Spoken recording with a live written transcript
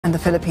And the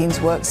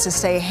Philippines works to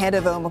stay ahead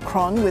of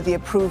Omicron with the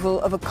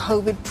approval of a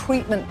COVID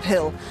treatment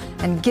pill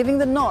and giving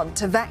the nod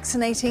to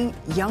vaccinating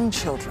young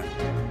children.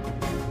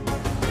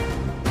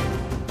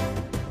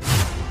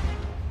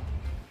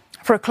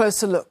 For a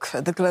closer look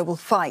at the global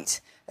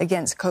fight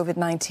against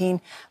COVID-19,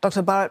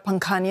 Dr. Bharat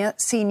Pankhania,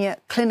 Senior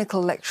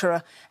Clinical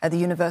Lecturer at the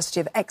University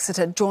of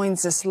Exeter,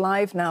 joins us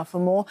live now for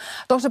more.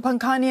 Dr.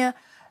 Pankhania,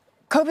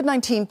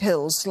 COVID-19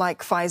 pills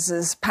like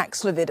Pfizer's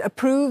Paxlovid,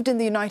 approved in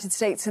the United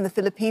States and the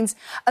Philippines.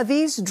 Are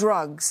these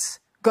drugs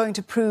going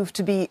to prove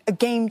to be a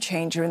game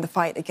changer in the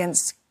fight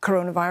against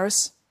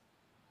coronavirus?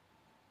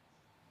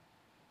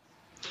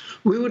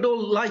 We would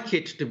all like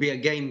it to be a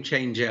game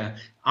changer.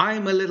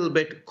 I'm a little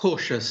bit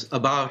cautious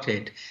about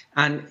it.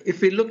 And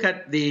if we look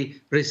at the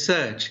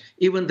research,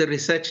 even the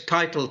research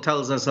title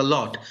tells us a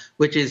lot,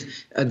 which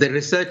is the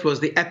research was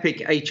the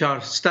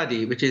EPIC-HR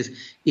study, which is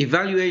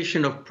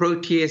Evaluation of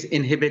Protease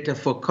Inhibitor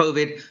for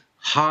COVID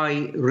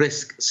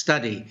High-Risk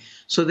Study.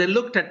 So they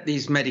looked at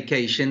these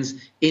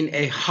medications in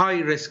a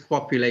high-risk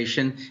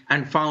population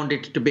and found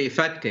it to be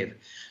effective.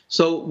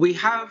 So we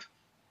have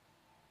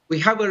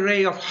a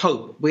ray of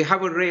hope, we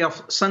have a ray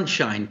of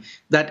sunshine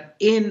that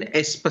in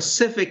a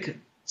specific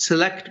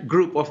select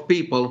group of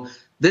people,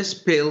 this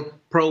pill,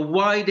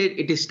 provided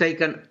it is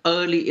taken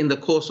early in the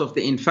course of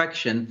the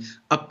infection,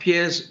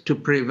 appears to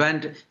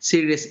prevent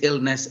serious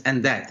illness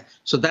and death.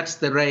 So that's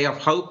the ray of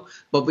hope,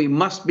 but we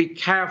must be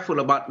careful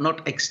about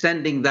not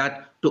extending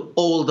that to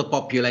all the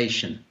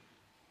population.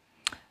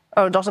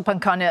 Oh, Dr.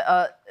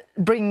 Pankhania,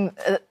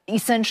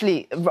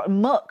 essentially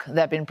Merck,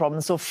 there have been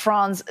problems. So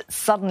France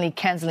suddenly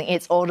cancelling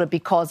its order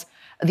because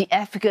the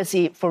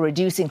efficacy for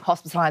reducing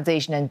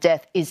hospitalization and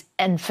death is,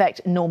 in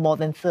fact, no more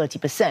than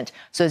 30%.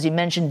 So as you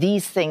mentioned,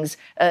 these things,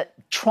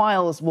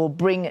 trials will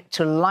bring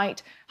to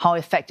light how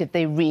effective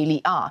they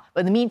really are.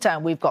 But in the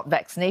meantime, we've got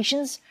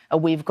vaccinations,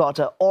 we've got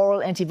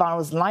oral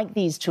antivirals like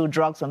these two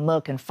drugs from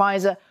Merck and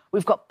Pfizer.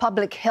 We've got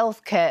public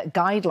healthcare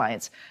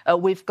guidelines.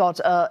 We've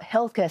got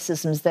healthcare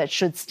systems that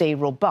should stay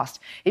robust.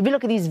 If you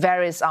look at these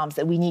various arms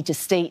that we need to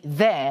stay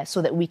there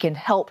so that we can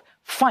help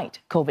fight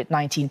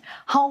COVID-19,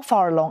 how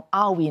far along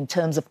are we in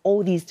terms of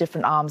all these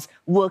different arms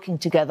working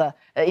together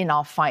in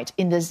our fight,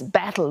 in this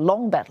battle,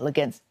 long battle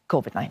against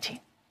COVID-19?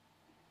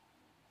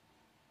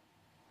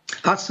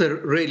 That's a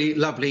really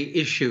lovely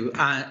issue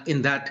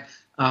in that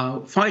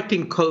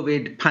fighting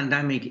COVID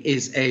pandemic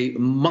is a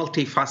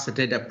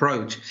multifaceted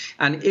approach.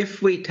 And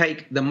if we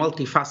take the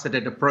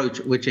multifaceted approach,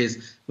 which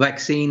is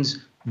vaccines,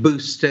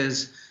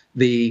 boosters,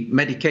 the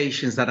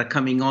medications that are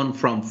coming on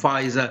from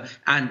Pfizer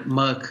and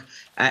Merck,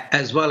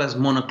 as well as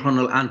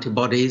monoclonal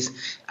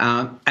antibodies,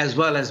 as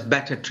well as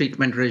better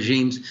treatment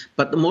regimes.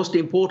 But the most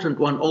important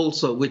one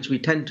also, which we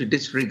tend to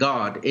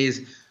disregard,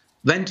 is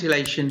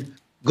ventilation,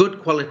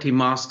 good quality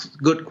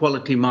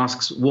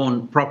masks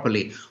worn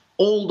properly.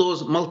 All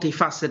those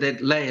multifaceted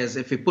layers,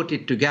 if we put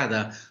it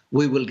together,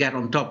 we will get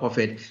on top of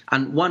it.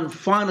 And one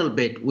final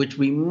bit, which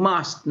we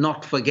must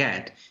not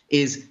forget,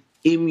 is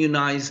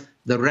immunize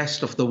the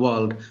rest of the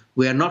world.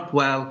 We are not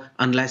well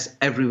unless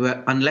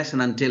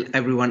and until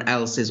everyone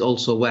else is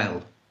also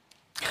well.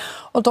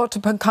 Well, Dr.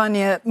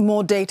 Pankhania,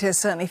 more data is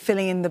certainly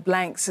filling in the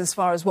blanks as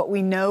far as what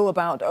we know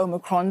about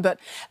Omicron, but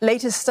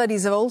latest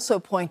studies are also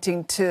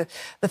pointing to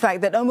the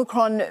fact that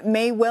Omicron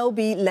may well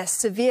be less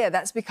severe.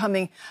 That's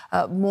becoming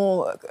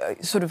more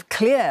sort of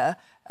clear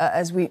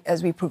as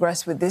we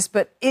progress with this.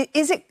 But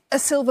is it a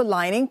silver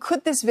lining?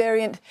 Could this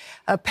variant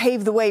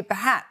pave the way,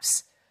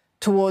 perhaps,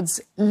 towards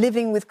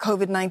living with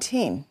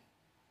COVID-19?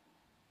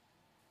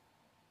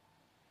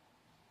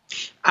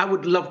 I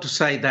would love to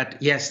say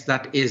that, yes,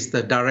 that is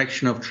the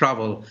direction of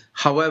travel.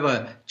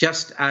 However,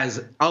 just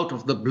as out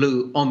of the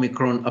blue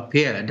Omicron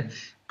appeared,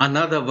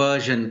 another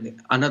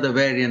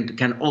variant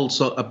can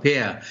also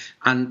appear.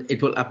 And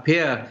it will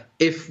appear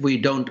if we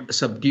don't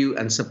subdue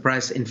and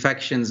suppress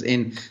infections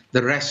in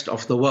the rest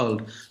of the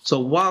world. So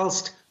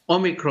whilst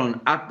Omicron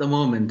at the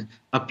moment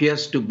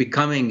appears to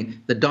becoming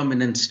the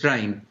dominant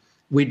strain,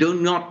 we do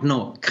not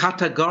know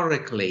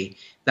categorically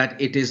that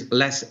it is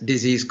less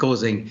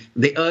disease-causing.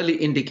 The early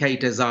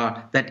indicators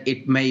are that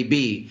it may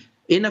be.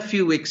 In a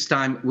few weeks'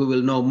 time, we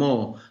will know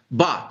more.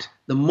 But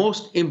the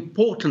most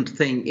important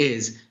thing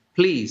is,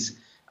 please,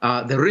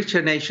 the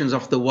richer nations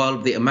of the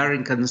world, the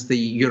Americans, the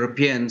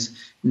Europeans,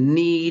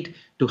 need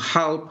to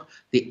help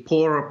the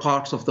poorer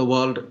parts of the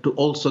world to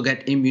also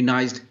get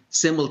immunized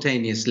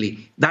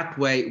simultaneously. That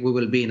way, we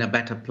will be in a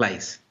better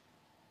place.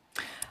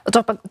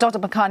 Dr.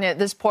 Pankhania, at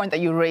this point that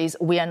you raise,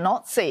 we are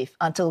not safe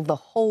until the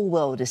whole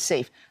world is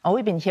safe. And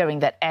we've been hearing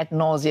that ad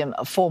nauseum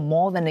for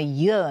more than a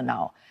year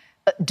now.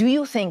 Do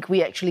you think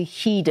we actually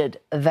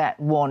heeded that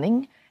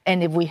warning?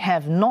 And if we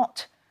have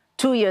not,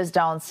 2 years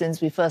down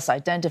since we first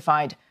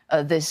identified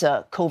this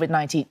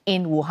COVID-19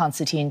 in Wuhan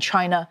city in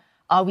China,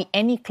 are we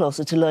any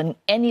closer to learning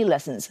any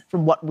lessons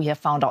from what we have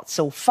found out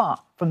so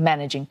far from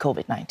managing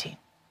COVID-19?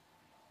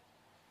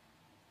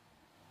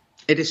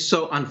 It is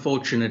so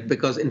unfortunate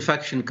because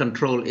infection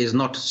control is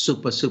not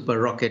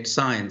super rocket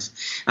science.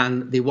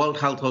 And the World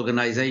Health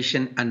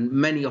Organization and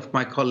many of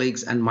my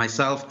colleagues and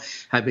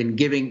myself have been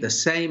giving the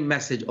same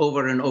message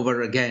over and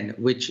over again,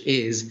 which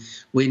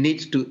is we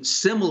need to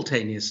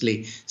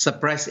simultaneously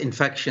suppress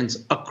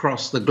infections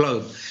across the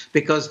globe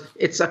because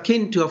it's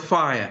akin to a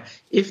fire.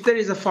 If there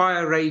is a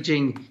fire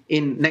raging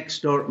in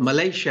next door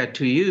Malaysia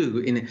to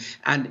you,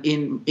 and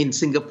in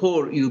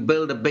Singapore, you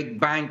build a big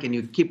bank and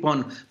you keep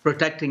on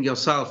protecting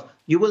yourself,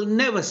 you will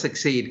never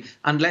succeed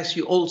unless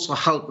you also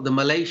help the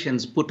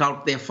Malaysians put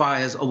out their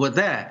fires over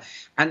there.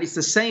 And it's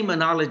the same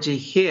analogy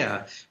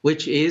here,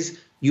 which is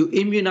you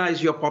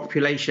immunize your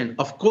population.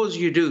 Of course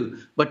you do,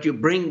 but you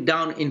bring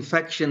down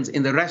infections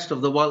in the rest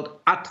of the world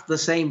at the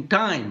same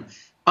time.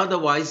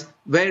 Otherwise,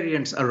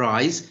 variants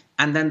arise,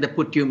 and then they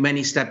put you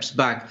many steps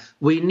back.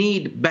 We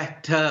need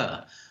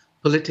better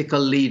political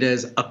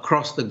leaders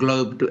across the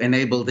globe to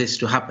enable this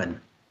to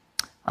happen.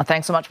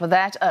 Thanks so much for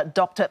that.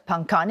 Dr.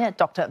 Pankhania,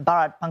 Dr.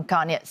 Bharat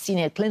Pankhania,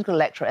 Senior Clinical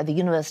Lecturer at the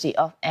University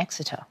of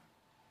Exeter.